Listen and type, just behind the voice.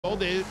Oh,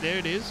 there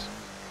it is.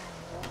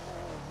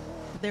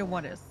 There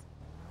what is?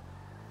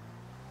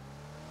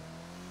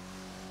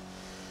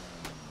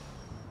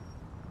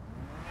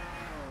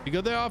 You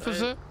good there,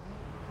 officer?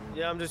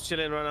 Yeah, I'm just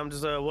chilling right now. I'm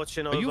just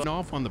watching over. Are you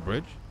off on the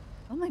bridge?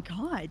 Oh my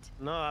god.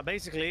 No,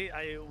 basically,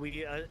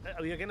 we are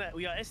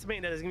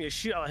estimating that there's gonna be a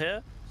shootout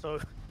here. So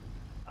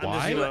I'm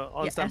Why? just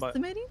on You're standby.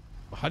 estimating?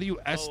 How do you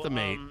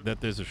estimate that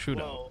there's a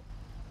shootout?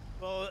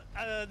 Well,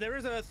 there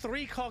is a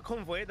 3-car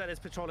convoy that is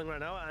patrolling right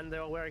now, and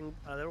they're wearing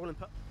they're all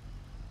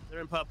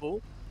in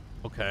purple.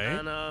 Okay.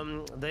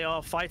 And they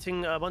are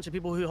fighting a bunch of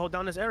people who hold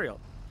down this area.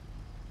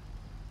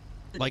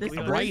 Like This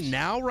right bridge? Well,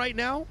 now?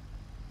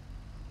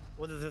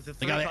 the Like,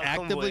 are they 3-car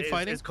actively convoy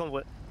fighting? is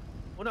convoy.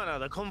 Well, no,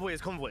 the convoy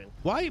is convoying.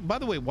 Why? By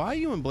the way, why are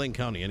you in Blaine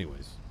County,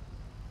 anyways?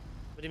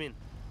 What do you mean?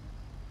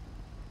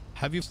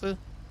 Have you still?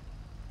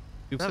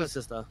 I have a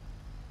sister.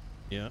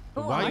 Yeah.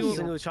 Oh, Why are I'm you? a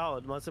single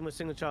child. I'm a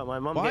single child. My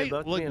mom Why? gave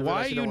birth to me. Like, and why are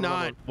realized she you don't wanna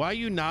have not? Why are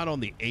you not on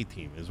the A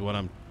team? Is what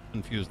I'm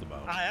confused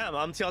about. I am.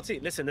 I'm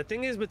TLT. Listen, the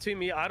thing is between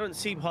me, I don't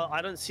see.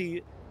 I look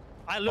past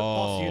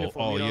the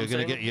uniform. Oh, you know you're what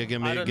gonna I'm get. saying? You're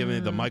gonna give me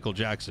the Michael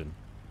Jackson.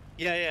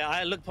 Yeah.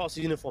 I look past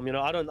the uniform. You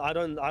know, I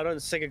don't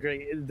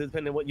segregate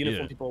depending on what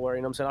uniform people are wearing.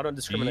 You know what I'm saying? I don't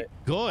discriminate.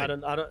 Good.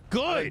 I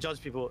don't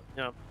judge people.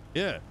 You know.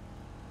 Yeah.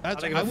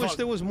 That's. don't give I a wish fuck.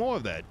 there was more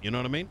of that. You know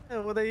what I mean? Yeah,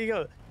 well, there you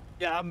go.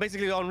 Yeah, I'm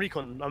basically on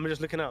recon. I'm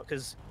just looking out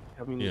because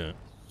I mean. Yeah.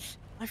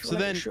 I feel So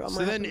like then, sure,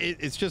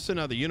 it's just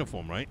another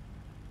uniform, right?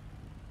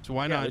 So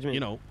why Yeah, not? what do you mean? You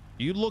know,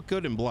 you look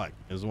good in black.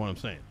 Is what I'm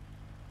saying.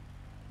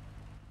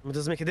 It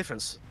doesn't make a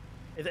difference.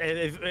 If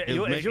How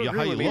you're agreeing you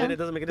with me, look? then it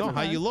doesn't make a No,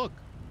 difference. how you look?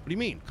 What do you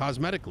mean?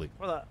 Cosmetically?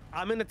 Brother,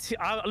 I'm in a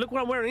look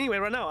what I'm wearing anyway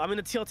right now. I'm in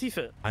a TLT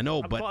fit. I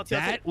know, I'm but part TLT.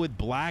 that with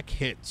black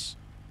hits.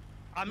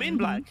 I'm in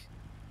black.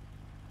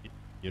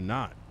 You're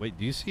not. Wait,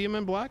 do you see him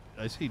in black?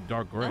 I see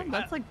dark gray. Oh,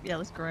 that's like, yeah,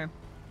 that's gray.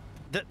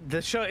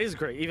 The shirt is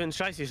great. Even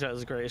Shicey's shirt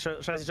is great.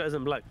 Shicey's shirt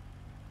isn't black.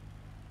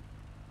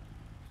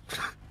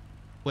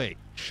 Wait,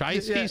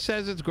 Shiesty Yeah.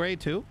 says it's gray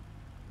too?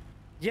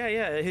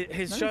 Yeah.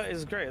 His shirt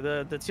is great.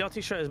 The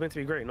TLT shirt is meant to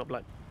be great, not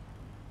black.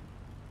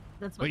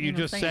 That's what But you Nino's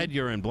just saying. said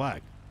you're in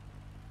black.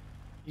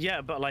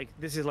 Yeah, but like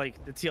this is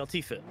like the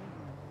TLT fit.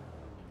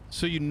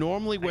 So you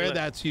normally wear look.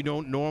 that, so you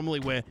don't normally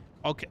wear...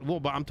 Okay, well,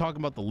 but I'm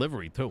talking about the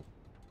livery too.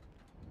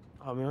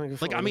 I mean,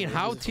 Like, I mean,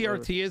 how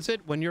TRT is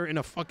it when you're in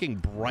a fucking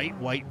bright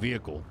white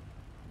vehicle?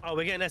 Oh,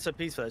 we're getting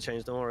SOPs for that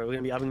change. Don't worry. We're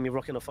gonna be having me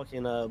rocking a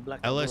fucking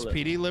black.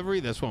 LSPD livery?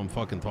 That's what I'm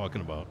fucking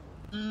talking about.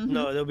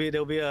 No, there'll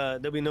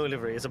be no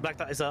livery. It's a black.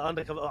 It's an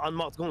undercover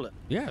unmarked gauntlet.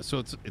 Yeah, so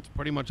it's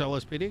pretty much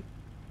LSPD.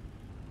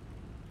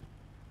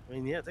 I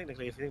mean, yeah,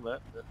 technically, if you think about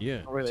it. but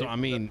Yeah. not really. So I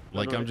mean, Not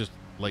like, I'm really. just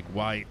like,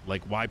 why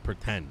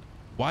pretend?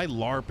 Why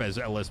LARP as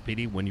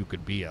LSPD when you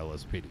could be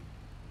LSPD?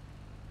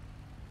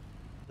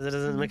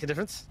 Doesn't make a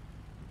difference.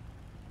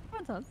 Oh,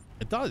 it does.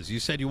 It does. You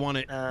said you want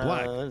it I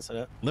black didn't say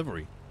that.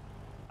 livery.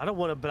 I don't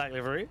want a black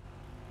livery.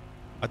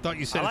 I thought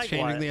you said I it's like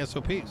changing white. the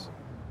SOPs.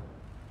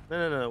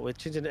 No. We're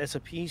changing the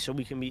SOP so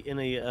we can be in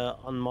a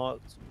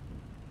unmarked.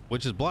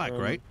 Which is black,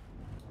 right?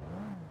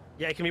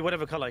 Yeah, it can be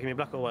whatever color. It can be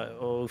black or white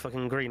or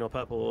fucking green or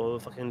purple or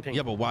fucking pink.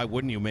 Yeah, but why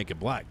wouldn't you make it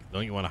black?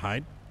 Don't you want to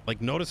hide?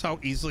 Like, notice how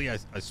easily I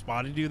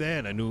spotted you there,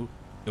 and I knew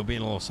you're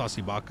being a little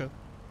sussy baka.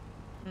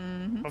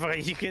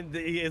 You can.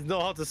 It's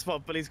not hard to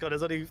spot police car.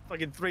 There's only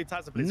fucking 3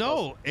 types of police cars.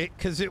 No,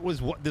 because it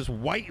was this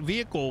white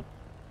vehicle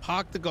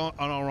parked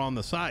around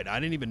the side. I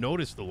didn't even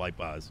notice the light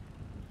bars.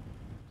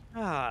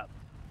 Ah,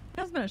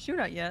 There hasn't been a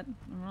shootout yet.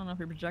 I don't know if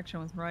your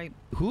projection was right.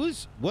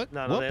 What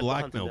No, they have the hunter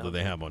blackmail do down.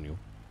 they have on you?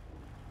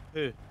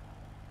 who?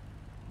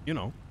 You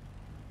know,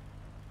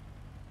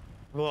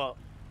 What?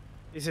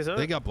 You say so?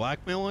 they got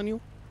blackmail on you?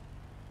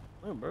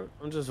 No, bro.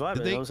 I'm just vibing.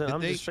 Did you know what I'm saying? did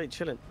I'm they- just straight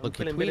chilling. I'm Look,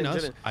 killing, between billing,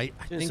 us, chilling. I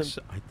Doing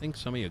I think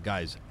some of you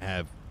guys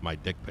have my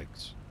dick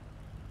pics.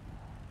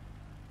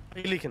 Are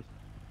you leaking?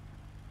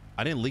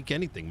 I didn't leak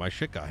anything. My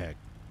shit got hacked.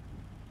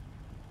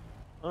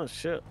 Oh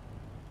shit.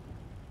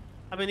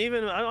 I mean,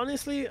 even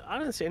honestly, I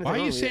don't see anything. Why are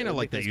wrong you with saying it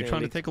like dick that? pics You getting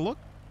trying to leaked. take a look?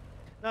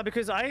 No,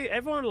 because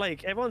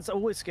everyone's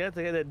always scared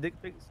to get their dick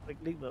pics like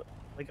leaked. But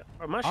like,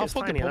 bro, my I'll shit's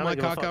fucking tiny. put and I my don't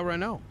give a cock fuck. out right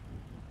now.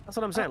 That's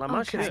what I'm saying. Like my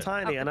Okay. shit's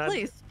tiny, and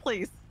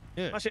Please.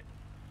 Yeah.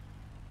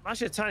 my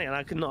shit's tiny, and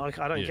I could not.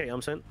 I don't Yeah. care. You know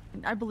what I'm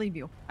saying. I believe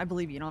you. I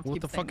believe you. Don't have to What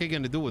keep the fuck are saying you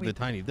gonna do with the Wait.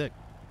 tiny dick?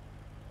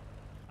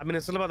 I mean,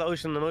 it's all about the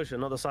ocean and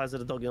emotion, not the size of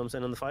the dog. You know what I'm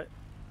saying in the fight.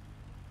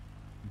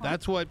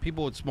 That's what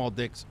people with small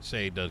dicks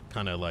say to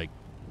kind of like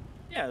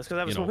Yeah, it's because I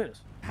have a You small know.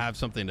 penis. have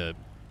something to,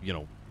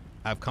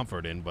 have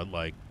comfort in, but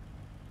like,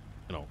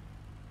 I'm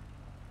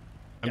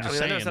Yeah, just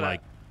I never saying, said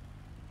like,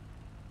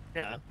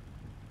 Yeah.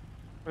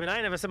 I mean, I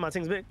ain't never said my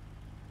thing's big.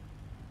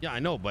 yeah, I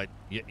know, but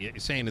you're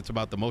saying it's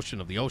about the motion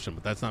of the ocean,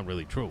 but that's not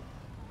really true.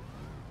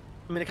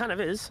 I mean, it kind of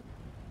is.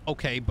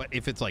 Okay, but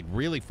if it's like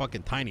really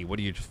fucking tiny, what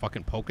are you just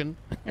fucking poking?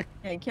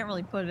 Yeah, you can't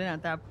really put it in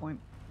at that point.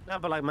 No,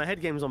 but like my head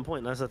game's on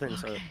point. That's the thing.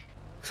 So.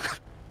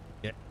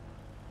 Yeah.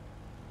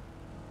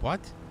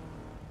 What?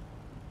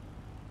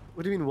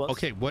 What do you mean what?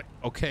 Okay, what?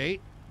 Okay,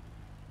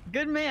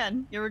 Good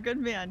man. You're a good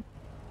man.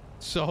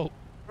 so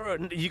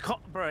Bro, you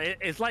can't, bro.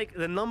 It's like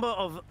the number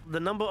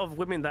of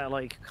women that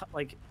like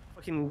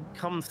fucking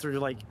come through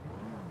like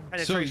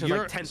So penetration your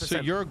like 10%. so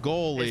your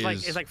goal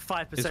it's is like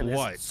 5%. is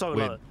what It's so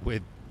with low.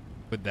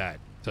 with that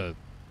to What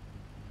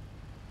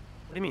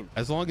do you mean?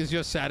 as long as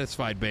you're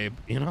satisfied, babe.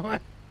 You know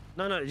what?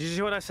 No, did you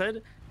see what I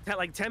said?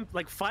 Like 5%,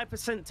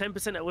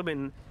 10% of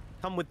women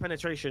come with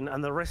penetration,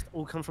 and the rest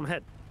all come from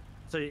head.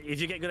 So if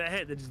you get good at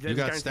head, You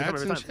got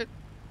stats and shit.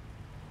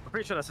 I'm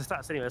pretty sure that's the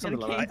stats anyway. Got a Something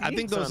like that. I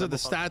think those Something are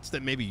the like that. stats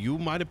that maybe you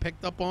might have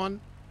picked up on.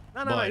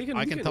 No, but you can.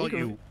 I can tell you.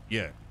 you,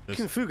 yeah. You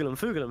can Foogle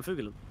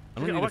them. I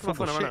don't need I'll to check my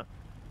phone Foogle right shit. now.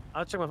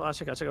 I'll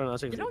check it right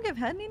now. You don't give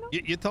head, Nino?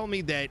 You tell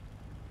me that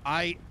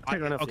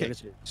okay.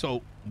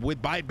 So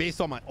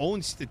based on my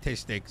own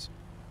statistics,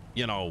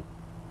 you know,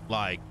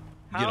 like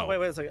wait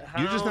a second.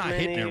 you're just How not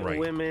hitting it many right.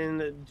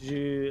 women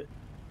do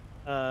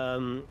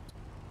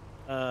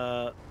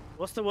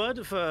what's the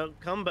word for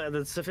come, but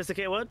the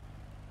sophisticated word?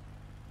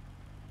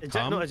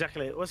 Come? Not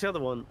ejaculate. What's the other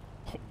one?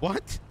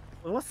 What?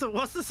 What's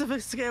the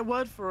sophisticated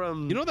word for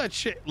You know that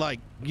shit, like,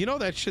 you know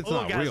that shit's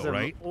not real,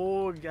 right?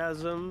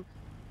 Orgasm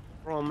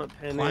from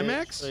penetration.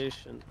 Climax?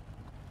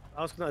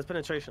 No, it's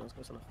penetration. That's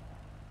close enough.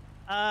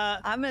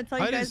 I'm gonna tell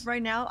you How guys does-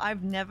 right now,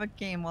 I've never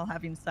came while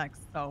having sex,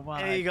 so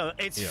There you go.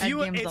 It's Yeah.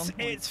 fewer. That game's on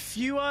point. It's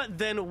fewer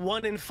than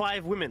 1 in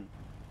 5 women.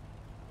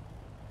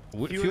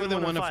 Fewer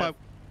than 1 in 5.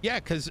 Yeah,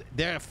 because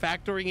they're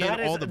factoring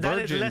in all the that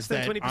is virgins less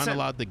than that 20%. aren't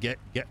allowed to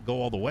go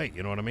all the way.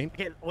 You know what I mean?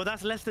 Okay, well,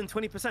 that's less than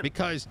 20%.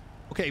 Because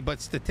okay,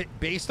 but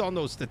based on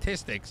those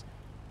statistics,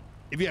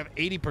 if you have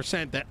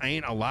 80% that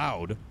ain't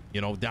allowed,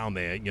 you know, down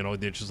there, you know,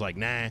 they're just like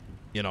nah,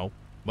 you know,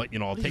 but you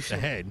know, I'll take the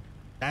head.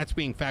 That's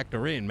being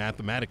factored in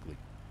mathematically.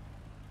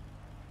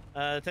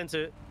 10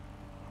 to.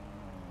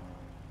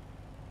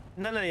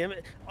 No.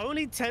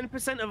 Only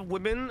 10% of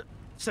women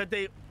said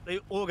they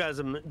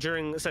orgasm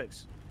during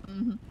sex.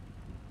 Mm-hmm.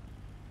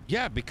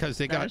 Yeah, because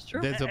they got is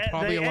true. there's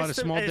probably a lot of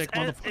small dick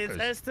It's motherfuckers.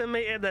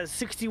 estimated that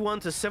 61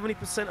 to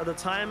 70% of the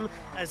time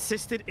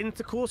assisted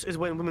intercourse is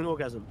when women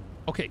orgasm.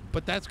 Okay,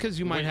 but that's because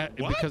you might Wait, have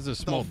what? because of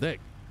small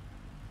dick.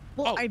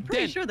 Well, Oh, I'm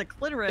pretty then- sure the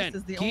clitoris then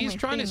is the he's only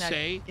trying thing to that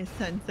say- is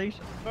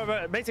sensation.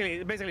 But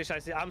basically,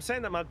 Shicey, I'm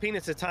saying that my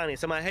penis is tiny,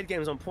 so my head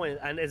game's on point,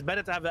 and it's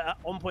better to have an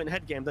on-point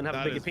head game than have a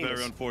That bigger is penis.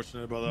 very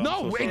unfortunate, brother. I'm No,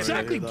 so sorry to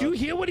exactly. hear Do you that.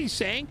 hear what he's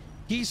saying?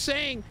 He's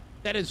saying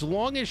that as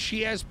long as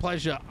she has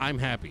pleasure, I'm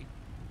happy.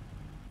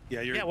 Yeah,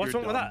 Yeah, what's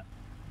you're wrong with dumb. that?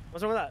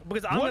 What's wrong with that?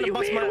 Because I'm What do gonna you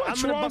bust mean, my, what's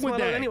I'm gonna wrong bust with my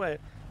load that? anyway.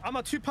 I'm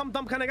a 2 pump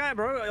dump kind of guy,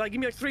 bro. Like, give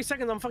me like 3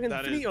 seconds, I'm fucking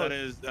finito. That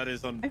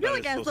is I feel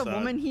like as so a sad.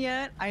 woman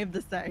here, I have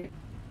the say.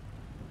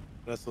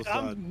 That's so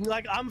sad.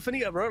 I'm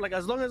finito, bro. Like,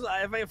 as long as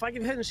if I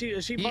can hit and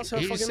she busts her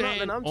He's fucking nut, saying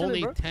then I'm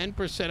only chilling,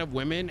 bro. 10% of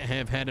women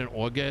have had an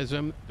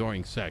orgasm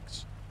during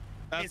sex.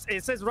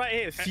 It says right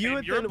here,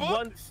 fewer your than book?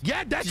 one.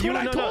 Yeah, that's fewer-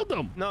 what I no, told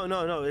them.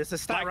 No. It's a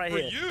stat Like right for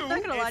here. you, I'm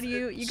not gonna lie to It's-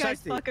 you. You guys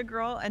Shicey. fuck a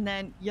girl, and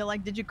then you're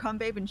like, "Did you come,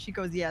 babe?" And she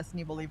goes, "Yes," and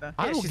you believe her.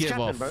 I Yeah, don't she's give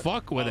capping, a bro.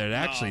 fuck whether it Oh,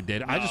 actually no,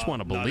 did. I just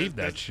want to no, believe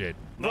that that's- shit.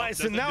 No, Right,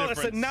 so there's a now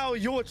difference.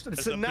 you're There's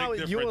a so big now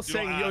you're difference.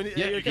 saying You you're don't have-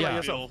 okay by yeah.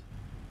 yourself.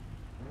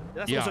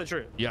 That's Yeah, also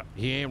true. yeah,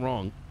 he ain't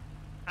wrong.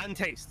 And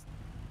taste.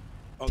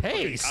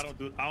 Taste? I don't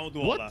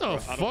do all What that. the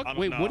bro. fuck?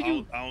 Wait, what do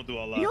you? I don't do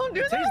all that. You don't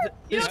do Taste that. it.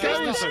 You This don't guy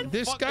do was that?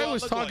 this Fuck guy do I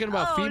was look talking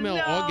like? about Oh, female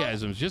no.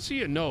 orgasms. Just so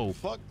you know,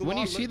 Fuck do when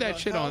I you see look that like?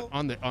 shit Hell?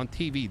 on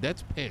TV,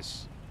 that's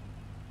piss.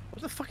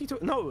 What the fuck are you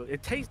talking? No,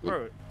 it tastes,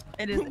 bro.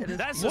 It is. It is.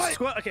 That's What? a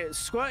squirt. Okay,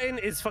 squirting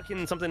is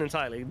fucking something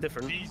entirely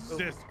different.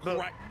 Jesus But-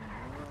 Christ.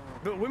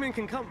 But women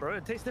can come, bro.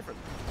 It tastes different.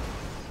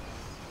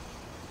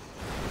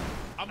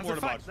 I'm That's worried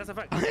a fact.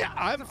 about That's you. a fact.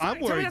 I'm That's a fact. I'm Tell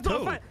me worried that's not a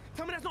too. fact.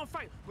 Tell me that's not a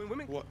fact. When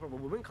women, What?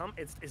 when women come,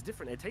 it's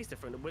different. It tastes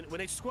different. When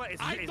they squirt,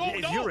 it's, I it's, don't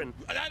it's know. urine.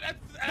 Are a you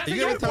gonna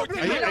your tell, problem.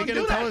 are you, I are don't you gonna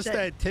do tell that us shit.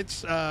 that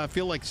tits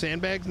feel like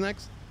sandbags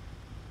next?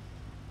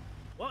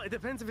 Well, it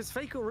depends if it's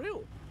fake or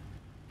real.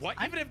 What?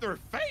 Even if they're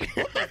fake?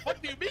 What the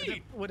fuck do you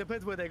mean? Well, it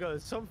depends where they go.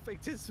 Some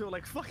fake tits feel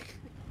like fuck.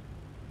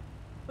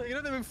 Like, you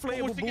know them what's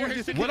inflatable the balls.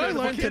 guarantee? just- What I learned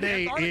fucking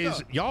today Antarctica.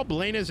 is y'all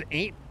Blaners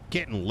ain't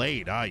getting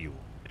laid, are you?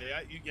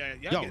 Yeah,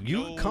 Yo,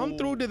 you come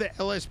through to the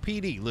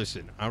LSPD,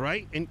 listen, all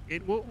right? And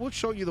we'll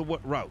show you the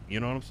what route, you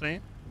know what I'm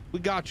saying? We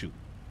got you.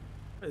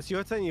 So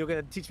you're telling you're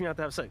gonna teach me how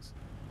to have sex?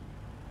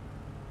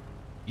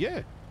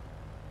 Yeah.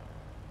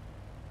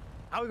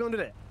 How are we gonna do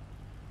that?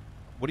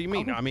 What do you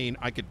mean? I mean,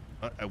 I could,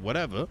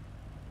 whatever.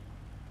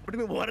 What do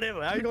you mean,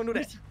 whatever? How are you gonna do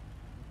that?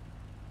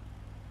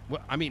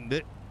 Well, I mean,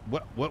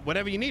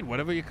 whatever you need,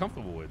 whatever you're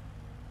comfortable with.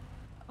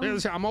 Oh.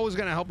 Listen, I'm always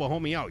gonna help a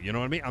homie out. You know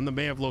what I mean? I'm the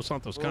mayor of Los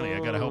Santos County. I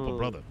gotta help a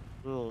brother.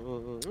 Yeah.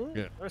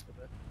 I respect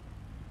that.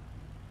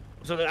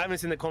 So I haven't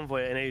seen the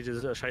convoy in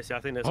ages, Shicey. I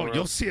think there's. Oh, somewhere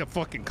you'll else. see a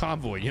fucking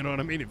convoy. You know what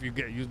I mean? If you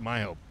use my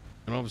help.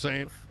 You know what I'm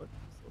saying? You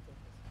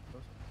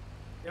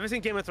ever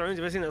seen Game of Thrones?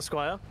 You ever seen that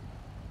Squire?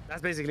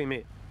 That's basically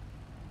me.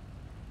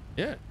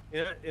 Yeah.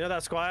 You know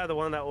that Squire, the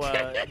one that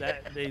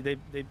that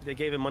they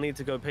gave him money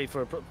to go pay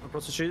for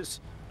prostitutes,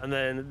 and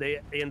then they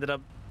ended up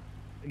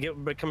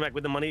coming back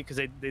with the money because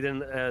they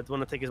didn't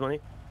want to take his money.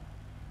 You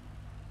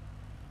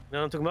know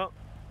what I'm talking about?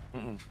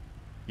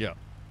 Yeah. You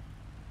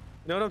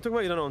know what I'm talking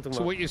about? You don't know what I'm talking So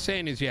about. what you're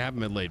saying is you haven't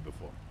been laid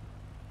before.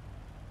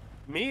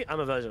 Me, I'm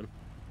a virgin.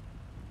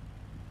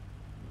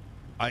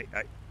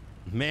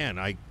 Man,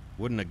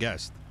 Wouldn't have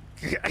guessed.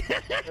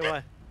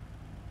 Why?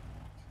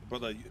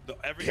 Brother,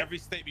 every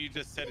statement you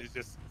just said is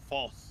just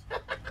false.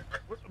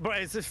 Bro,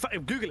 it's just,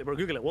 Google it, bro.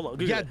 Google it. Wallah,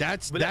 Google Yeah, it.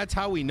 that's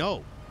how we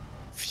know.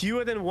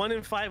 Fewer than 1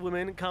 in 5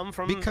 women come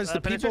from Because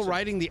the people penetration.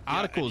 writing the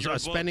articles you're are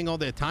both- spending all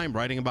their time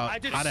writing about I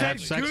just how to said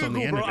have sex Google, on the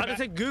bro. internet. I just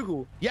said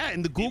Google. Yeah,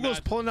 and the Google's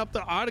Imagine- pulling up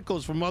the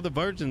articles from other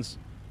virgins,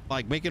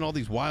 like making all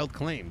these wild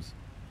claims.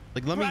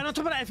 Like, let me. Bro, on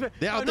top of that,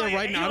 They're out there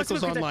writing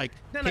articles on like,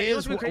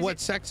 here's what what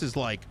sex is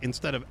like,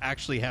 instead of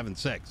actually having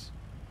sex.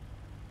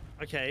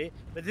 Okay,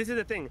 but this is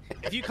the thing.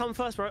 If you come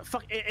first, bro,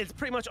 fuck, it's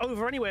pretty much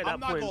over anyway at that I'm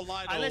not point. gonna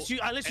lie, though, unless you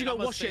and go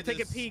I'ma wash say it, take a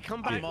this, pee,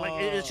 come back, I'm,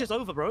 like it's just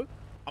over, bro.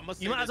 I'm gonna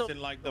say You might as this well-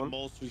 in like the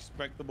most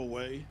respectable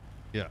way.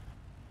 Yeah.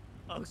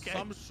 Okay.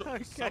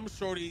 Some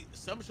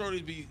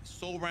shorty be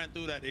so ran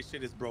through that this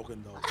shit is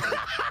broken though. Like,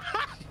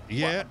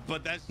 Yeah.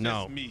 but that's just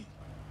No. me.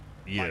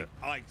 Yeah.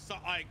 Like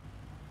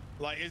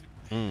it's.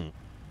 Mm.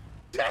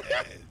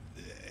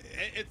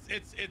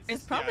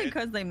 It's probably yeah,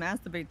 because they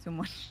masturbate too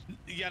much.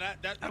 Yeah,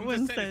 that I I'm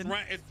wouldn't just saying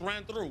say- it's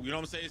ran through. You know what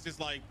I'm saying? It's just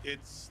like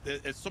it's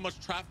so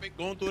much traffic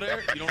going through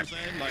there. You know what I'm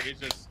saying? Like it's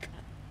just.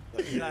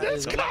 That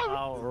is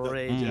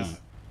outrageous. Mm.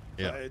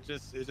 Yeah. It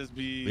just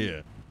be.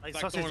 Yeah. Like It's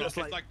like sausage, throwing, just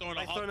it's like throwing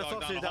a hot throwing a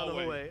dog sausage down the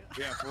hallway.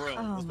 Yeah, for real.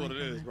 Oh That's what my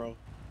it is, God. bro.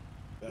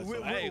 Yeah, so,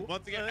 Wi- hey, wi-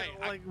 once again,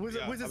 hey, like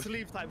wizard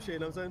sleeve type shit. You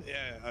know what I'm saying?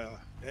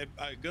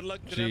 Yeah, good luck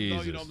to them, though, you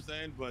know Jesus. what I'm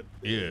saying? But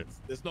Yeah.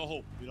 there's no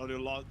hope. You know, they're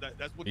lost.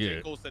 That's what Yeah.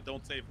 J. Cole said.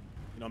 Don't save them.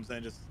 You know what I'm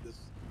saying? Just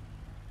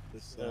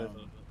Yeah.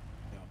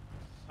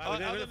 yeah.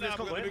 Alright, Other than let's that,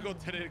 go, let me yeah? go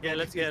today. Yeah,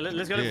 let's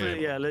go.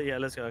 Yeah. Yeah,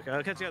 let's go. Okay,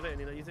 I'll catch you guys later.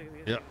 Nino. You take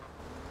it. Yeah.